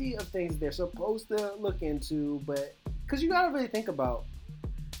plenty of things they're supposed to look into, but because you got to really think about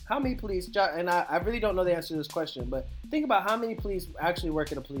how many police, and I really don't know the answer to this question, but think about how many police actually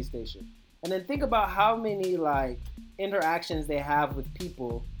work at a police station. And then think about how many like interactions they have with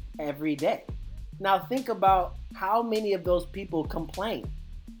people every day. Now think about how many of those people complain.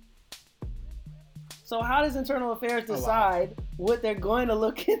 So how does Internal Affairs decide what they're going to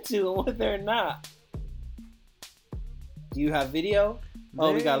look into and what they're not? Do you have video?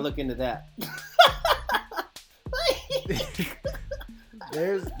 Oh, we gotta look into that.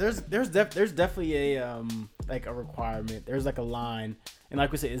 There's definitely a like a requirement. There's like a line, and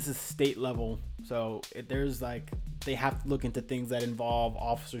like we said, this is state level. So there's like they have to look into things that involve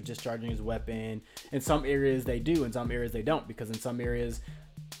officers discharging his weapon. In some areas they do, in some areas they don't, because in some areas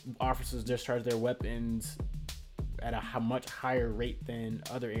officers discharge their weapons at a much higher rate than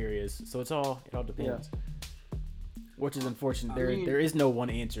other areas. So it all depends. Yeah. Which is unfortunate. I mean- There is no one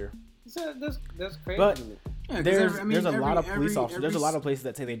answer. That's crazy. But to me. Yeah, 'cause there's a lot of every- police officers. There's a every- lot of places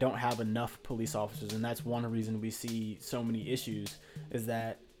that say they don't have enough police officers, and that's one reason we see so many issues. Is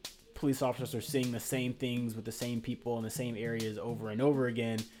that police officers are seeing the same things with the same people in the same areas over and over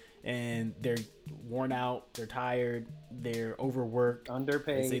again, and they're worn out, they're tired, they're overworked,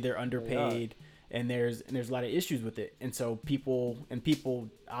 Underpaid. They say they're underpaid, and there's a lot of issues with it. And so people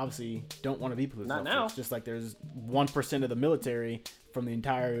obviously don't want to be police Not officers. now. Just like there's 1% of the military from the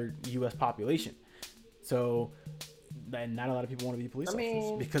entire U.S. population. So, and not a lot of people want to be police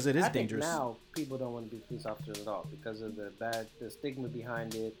officers because it is dangerous. Think now people don't want to be police officers at all because of the stigma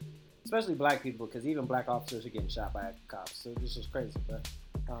behind it, especially black people, because even black officers are getting shot by cops. So this is crazy. But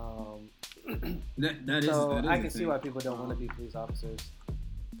that is I a can see thing. why people don't want to be police officers.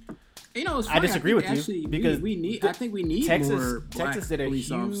 You know, it's I funny. disagree think with you, actually because we need. I think we need more black Texas did a police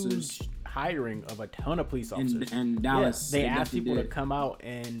huge officers. hiring of a ton of police officers. And Dallas, they asked definitely people to did. come out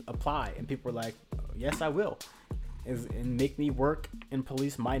and apply, and people were like, "Yes, I will," and make me work and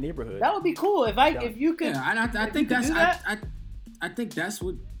police my neighborhood. That would be cool if you could. Yeah, and I if think you could that's do that. I think that's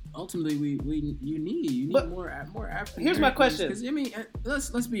what ultimately you need. You need But more African. here's my question. Because I mean, let's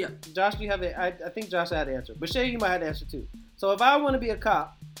be. Josh, do you have it? I think Josh had the answer, but Shay, you might have the answer too. So if I want to be a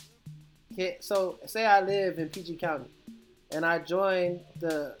cop, so say I live in PG County, and I join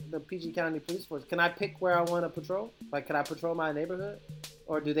the PG County Police Force, can I pick where I want to patrol? Like, can I patrol my neighborhood,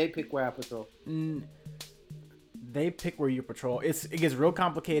 or do they pick where I patrol? They pick where you patrol. It gets real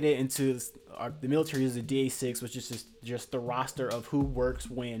complicated into the military uses a DA6, which is just the roster of who works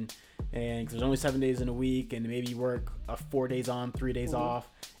when. And 'cause there's only 7 days in a week, and maybe you work 4 days on, 3 days off,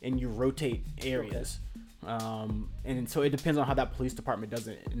 and you rotate areas. And so it depends on how that police department does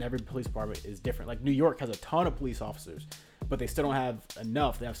it. And every police department is different. Like New York has a ton of police officers, but they still don't have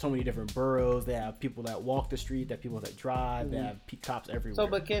enough. They have so many different boroughs. They have people that walk the street, they have people that drive, they have cops everywhere. So,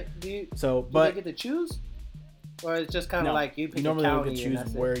 but do they get to choose, or it's just kind of like you pick a normally county will get and choose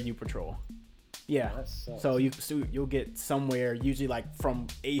that's where it? you patrol. Yeah. That sucks. So you'll get somewhere, usually like from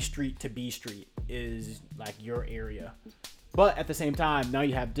A street to B street is like your area. But at the same time, now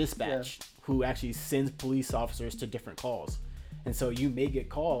you have dispatch who actually sends police officers to different calls. And so you may get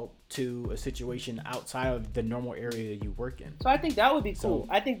called to a situation outside of the normal area you work in. So I think that would be cool. So-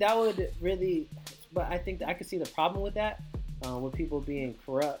 I think that would really, but I think that I could see the problem with that, with people being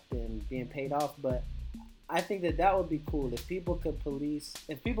corrupt and being paid off. But I think that would be cool if people could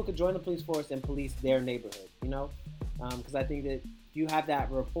join the police force and police their neighborhood, you know? Because I think that you have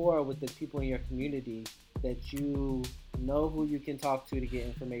that rapport with the people in your community that you know who you can talk to get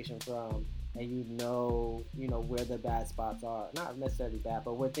information from, and you know where the bad spots are. Not necessarily bad,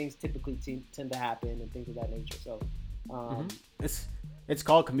 but where things typically tend to happen and things of that nature. So, it's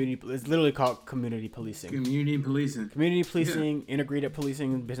called It's literally called community policing. Community policing, integrated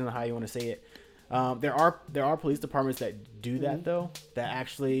policing, depending on how you want to say it. There are police departments that do that though, that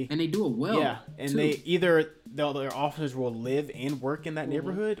actually, and they do it well. Yeah, and too. their officers will live and work in that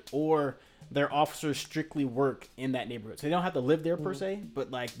neighborhood, or their officers strictly work in that neighborhood. So they don't have to live there per se,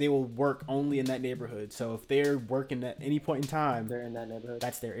 but like they will work only in that neighborhood. So if they're working at any point in time, they're in that neighborhood.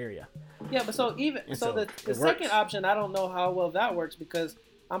 That's their area. Yeah, but the second option, I don't know how well that works because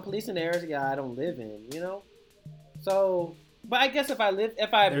I'm policing the area I don't live in, you know? So, but I guess if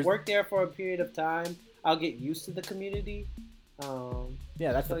I work there for a period of time, I'll get used to the community. I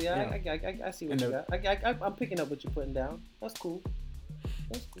see what you got. I'm picking up what you're putting down. That's cool.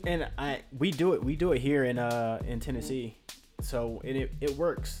 And we do it here in Tennessee, so it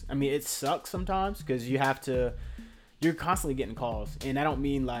works. I mean, it sucks sometimes because you're constantly getting calls, and I don't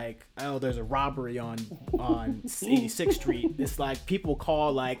mean like, oh, there's a robbery on 86th Street. It's like people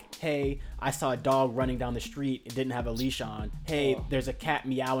call like, hey, I saw a dog running down the street. It didn't have a leash on. Hey, there's a cat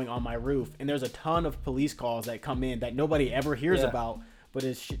meowing on my roof, and there's a ton of police calls that come in that nobody ever hears about, but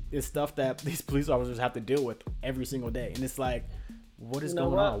it's stuff that these police officers have to deal with every single day, and it's like, what is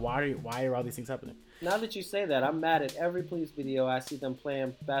going on? Why are all these things happening? Now that you say that, I'm mad at every police video I see them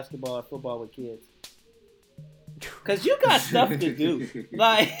playing basketball or football with kids. Because you got stuff to do.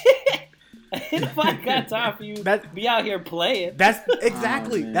 Like, if I got time for you to be out here playing. That's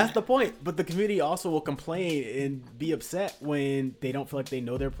exactly. That's the point. But the community also will complain and be upset when they don't feel like they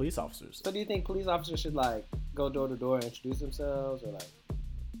know their police officers. So do you think police officers should, like, go door to door and introduce themselves? Or like?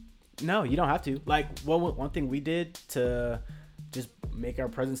 No, you don't have to. Like, one thing we did to just make our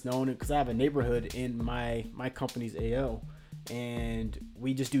presence known, because I have a neighborhood in my company's AO, and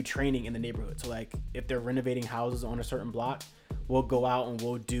we just do training in the neighborhood. So like if they're renovating houses on a certain block, we'll go out and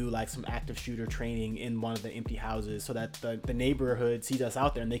we'll do like some active shooter training in one of the empty houses so that the neighborhood sees us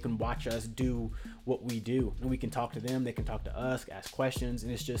out there and they can watch us do what we do, and we can talk to them, they can talk to us, ask questions,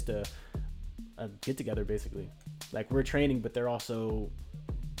 and it's just a get together basically. Like we're training, but they're also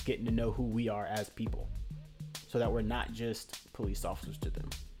getting to know who we are as people, so that we're not just police officers to them.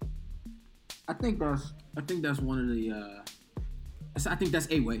 I think that's one of the. I think that's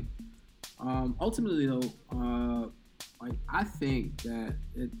a way. Ultimately, though, like I think that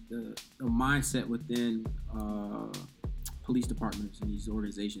the mindset within police departments and these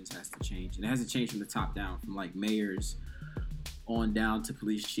organizations has to change, and it has to change from the top down, from like mayors on down to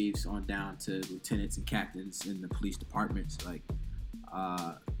police chiefs, on down to lieutenants and captains in the police departments. Like,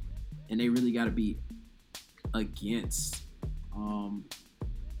 and they really got to be against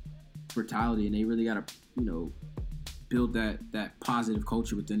brutality, and they really got to, build that positive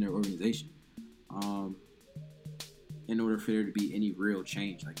culture within their organization. In order for there to be any real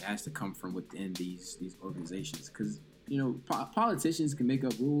change, like it has to come from within these organizations. Because politicians can make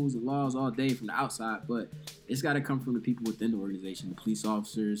up rules and laws all day from the outside, but it's got to come from the people within the organization, the police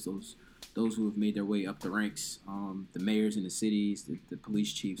officers, those who have made their way up the ranks, the mayors in the cities, the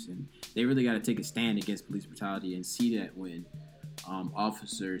police chiefs, and they really got to take a stand against police brutality and see that when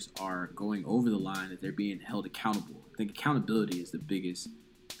officers are going over the line, that they're being held accountable. I think accountability is the biggest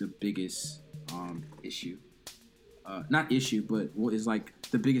issue. Not issue, but what is like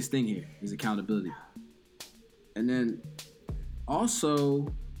the biggest thing here is accountability. And then also,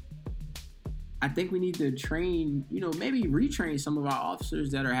 I think we need to train, maybe retrain some of our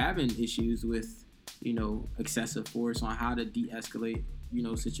officers that are having issues with, excessive force on how to de-escalate,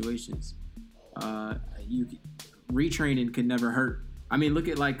 situations. Retraining could never hurt. I mean, look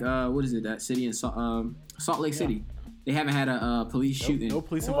at like, what is it, that city in Salt Lake City. They haven't had a police shooting. No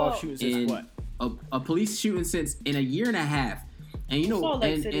police involved shooting since what? A police shooting since in a year and a half. And Salt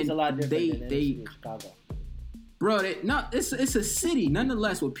Lake City's a lot different than Chicago. Bro, it's a city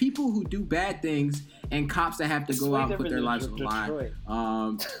nonetheless with people who do bad things and cops that have to go out and put their lives on the line.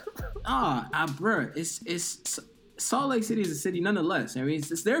 Bro, it's Salt Lake City is a city nonetheless. I mean,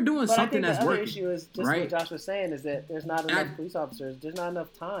 they're doing something that's working. The issue is just right? what Josh was saying, is that there's not enough police officers. There's not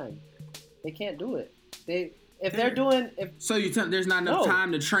enough time. They can't do it. So you tell there's not enough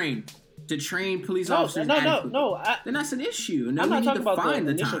time to train police officers. No. Then that's an issue. And I'm not talking about the time.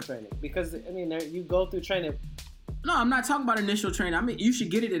 initial training, because you go through training. No, I'm not talking about initial training. I mean, you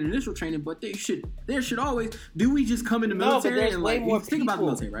should get it in initial training, but there should always. Do we just come in the military and like think about the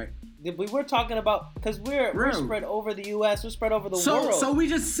military, right? We were talking about because we're spread over the U.S. We're spread over the world. So we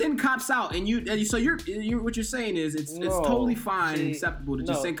just send cops out, and so you're what you're saying is it's totally fine and acceptable to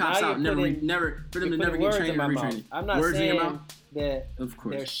just send cops out, and never for them to never get trained and retrained. I'm not saying that of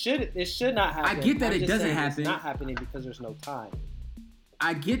course it should not happen. I get that it doesn't happen. It's not happening because there's no time.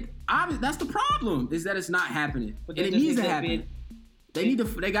 That's the problem is that it's not happening, But and it needs to happen. They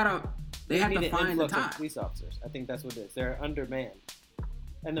have to find the time. Police officers. I think that's what it is. They're undermanned.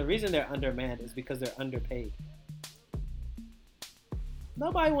 And the reason they're undermanned is because they're underpaid.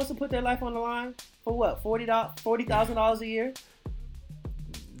 Nobody wants to put their life on the line for what? $40,000 a year?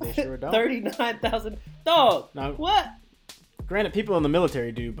 They sure don't. $39,000. Dog. Now, what? Granted, people in the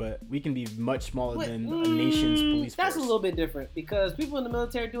military do, but we can be much smaller than a nation's police force. That's a little bit different because people in the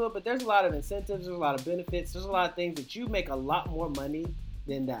military do it, but there's a lot of incentives, there's a lot of benefits, there's a lot of things that you make a lot more money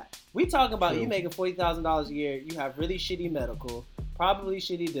than that. We talking about you making $40,000 a year, you have really shitty medical, probably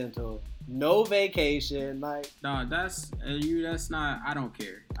shitty dental, no vacation, like. No, that's not. I don't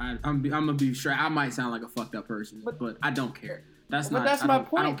care. I'm gonna be straight. I might sound like a fucked up person, but I don't care. That's my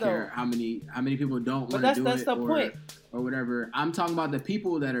point. I don't care how many people don't want to do it or whatever. I'm talking about the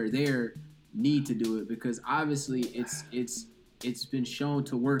people that are there need to do it because obviously it's been shown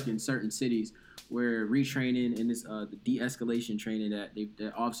to work in certain cities where retraining and this the de-escalation training that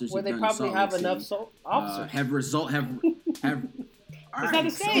the officers where have they done probably have enough officers have. It's not the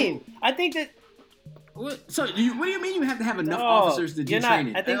same. I think that. What do you mean you have to have enough officers to do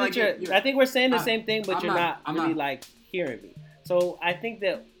training? I think I think we're saying the same thing, but you're not really like hearing me. So I think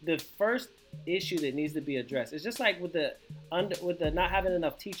that the first issue that needs to be addressed is just like with the not having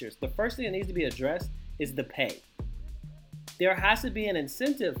enough teachers. The first thing that needs to be addressed is the pay. There has to be an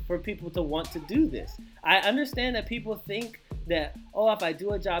incentive for people to want to do this. I understand that people think that, if I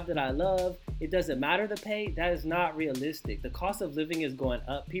do a job that I love, it doesn't matter the pay. That is not realistic. The cost of living is going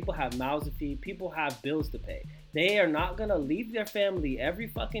up. People have mouths to feed. People have bills to pay. They are not going to leave their family every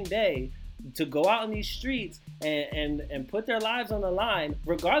fucking day to go out in these streets and put their lives on the line,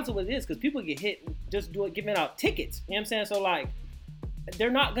 regardless of what it is, because people get hit just giving out tickets. You know what I'm saying? So, like,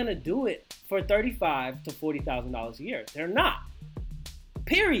 they're not going to do it for $35,000 to $40,000 a year. They're not.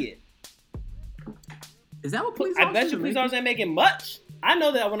 Period. Is that what police officers I bet you police officers ain't making much. I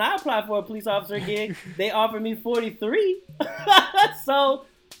know that when I applied for a police officer gig, they offered me 43. So,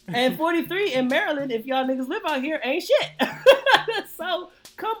 and 43 in Maryland, if y'all niggas live out here, ain't shit. So,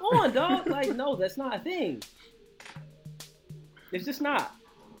 come on, dog. Like, no, that's not a thing. It's just not.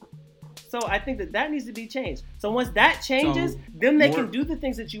 So I think that needs to be changed. So once that changes, then they can do the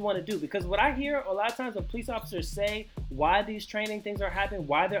things that you want to do. Because what I hear a lot of times when police officers say why these training things are happening,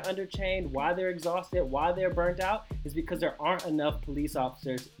 why they're undertrained, why they're exhausted, why they're burnt out, is because there aren't enough police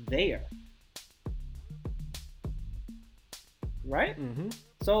officers there. Right? Mm-hmm.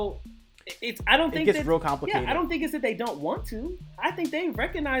 So I don't think it gets real complicated. Yeah, I don't think it's that they don't want to. I think they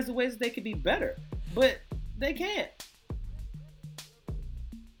recognize the ways that they could be better, but they can't.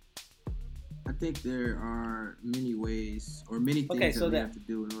 I think there are many ways or many things that we have to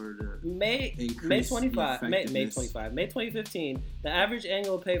do in order to May 2015, the average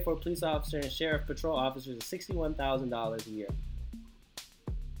annual pay for a police officer and sheriff patrol officers is $61,000 a year.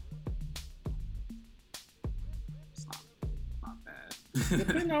 It's not bad.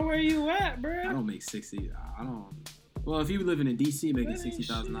 Depending on where you at, bro. I don't make 60. I don't. Well, if you living in DC making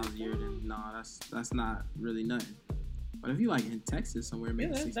 $60,000 a year, then that's not really nothing. But if you like in Texas somewhere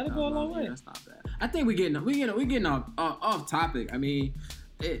making $60,000 a year, that's not bad. I think we're getting off topic. I mean,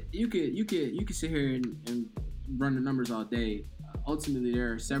 you could sit here and run the numbers all day. Ultimately,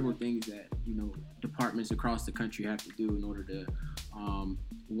 there are several things that departments across the country have to do in order to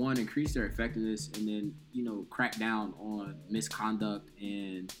one, increase their effectiveness, and then crack down on misconduct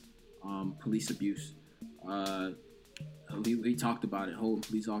and police abuse. We talked about it, holding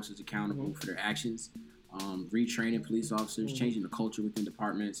police officers accountable for their actions. Retraining police officers, changing the culture within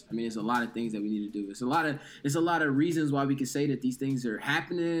departments. I mean, there's a lot of things that we need to do. It's a lot of reasons why we can say that these things are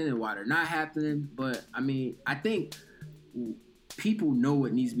happening and why they're not happening. But I mean, I think people know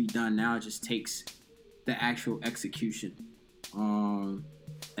what needs to be done now. It just takes the actual execution, and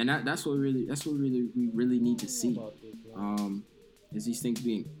that's what we really need to see. Is these things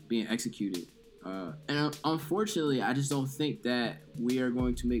being executed. And unfortunately, I just don't think that we are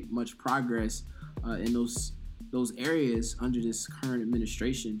going to make much progress in those areas under this current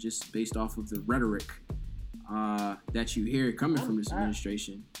administration, just based off of the rhetoric that you hear coming from this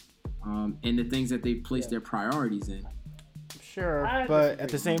administration, and the things that they've placed their priorities in. Sure, I but disagree. at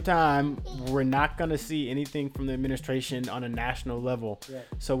the same time, we're not going to see anything from the administration on a national level. Yeah.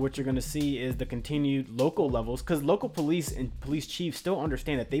 So what you're going to see is the continued local levels, because local police and police chiefs still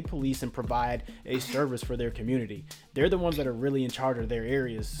understand that they police and provide a service for their community. They're the ones that are really in charge of their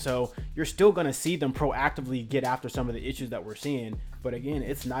areas. So you're still going to see them proactively get after some of the issues that we're seeing. But again,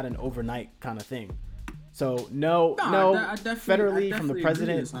 it's not an overnight kind of thing. So no, I definitely federally from the agree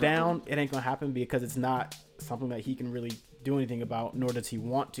president with this. down, it ain't going to happen because it's not something that he can really do anything about, nor does he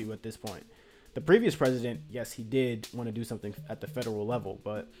want to at this point. The previous president, yes, he did want to do something at the federal level,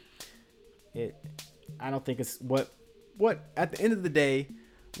 but I don't think it's what at the end of the day,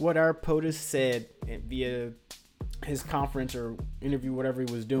 what our POTUS said via his conference or interview, whatever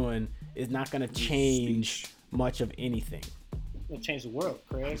he was doing, is not going to change much of anything. It'll change the world,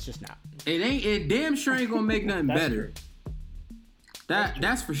 Craig. It's just not. It damn sure ain't gonna make nothing That's better. true.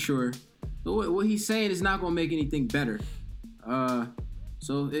 That's for sure. But what he's saying is not gonna make anything better.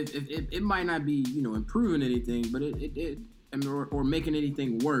 So it might not be improving anything, but or making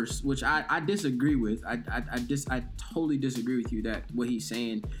anything worse, which I disagree with. I totally disagree with you that what he's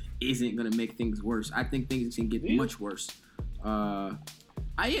saying isn't gonna make things worse. I think things can get much worse.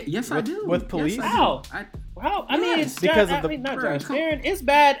 Yes, I do. With police? Yes, I do. How? How? I mean, it's because not transparent. It's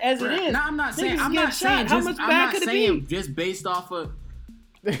bad as it is. No, I'm not saying. Niggas I'm get not saying. shot. How Just, much I'm bad not could it saying be? just based off of.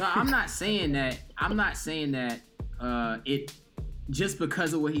 No, I'm not saying that. I'm not saying that. It just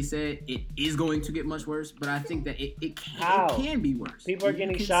because of what he said, it is going to get much worse. But I think that it can be worse. People are You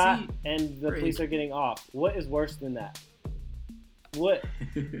getting can shot see- and the Right. police are getting off. What is worse than that? What?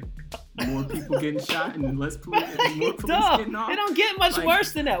 More people getting shot and less police, and more police Dog, getting off. it don't get much Like,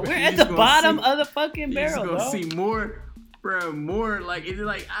 worse than that. We're you at the just gonna bottom see- of the fucking You're just barrel, gonna dog. see more, bro. More like it's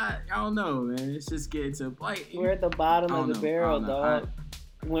like I don't know, man. It's just getting to like We're at the bottom I of don't the know, barrel, I don't know. dog.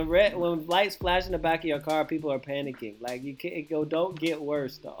 When lights flash in the back of your car, people are panicking. Like you can't go. Don't get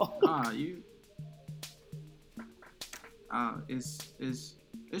worse, dog.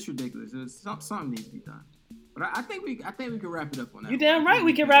 It's ridiculous. Something needs to be done. But I think we can wrap it up on that. You one. damn I right think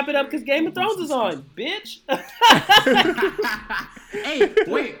we can wrap it up because Game of Thrones is on, bitch. Hey,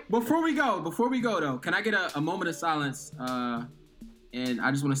 wait! Before we go though, can I get a moment of silence? And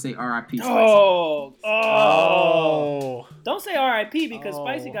I just want to say R.I.P. Spicy. Oh. Don't say R.I.P. because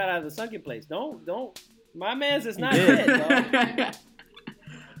Spicy got out of the sunken place. Don't. My man's is not did. dead,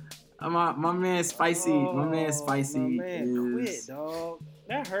 dog. My man Spicy. My man Spicy My man quit, dog.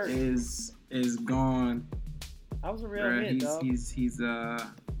 That hurt. is gone. That was a real Bruh, hit, dog. he's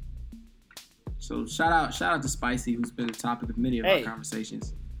So shout out to Spicy, who's been the topic of many of our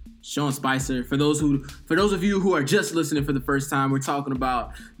conversations. Sean Spicer. For those of you who are just listening for the first time, we're talking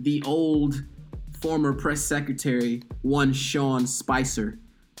about the old former press secretary, one Sean Spicer.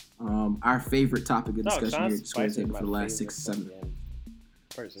 Our favorite topic of discussion here at the Square Table for the last 6-7.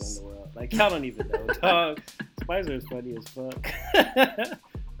 Person in the world. Like y'all don't even know, dog. Spicer is funny as fuck.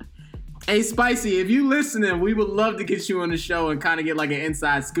 Hey Spicy, if you listening, we would love to get you on the show and kind of get like an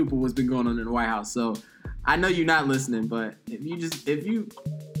inside scoop of what's been going on in the White House. So I know you're not listening, but if you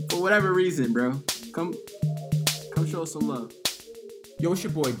for whatever reason, bro, come show us some love. Yo, it's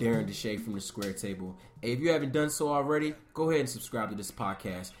your boy Darren Deshay from the Square Table. Hey, if you haven't done so already, go ahead and subscribe to this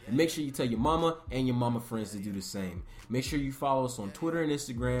podcast. And make sure you tell your mama and your mama friends to do the same. Make sure you follow us on Twitter and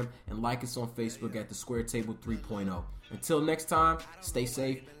Instagram and like us on Facebook at the Square Table 3.0. Until next time, stay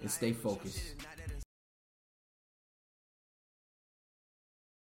safe and stay focused.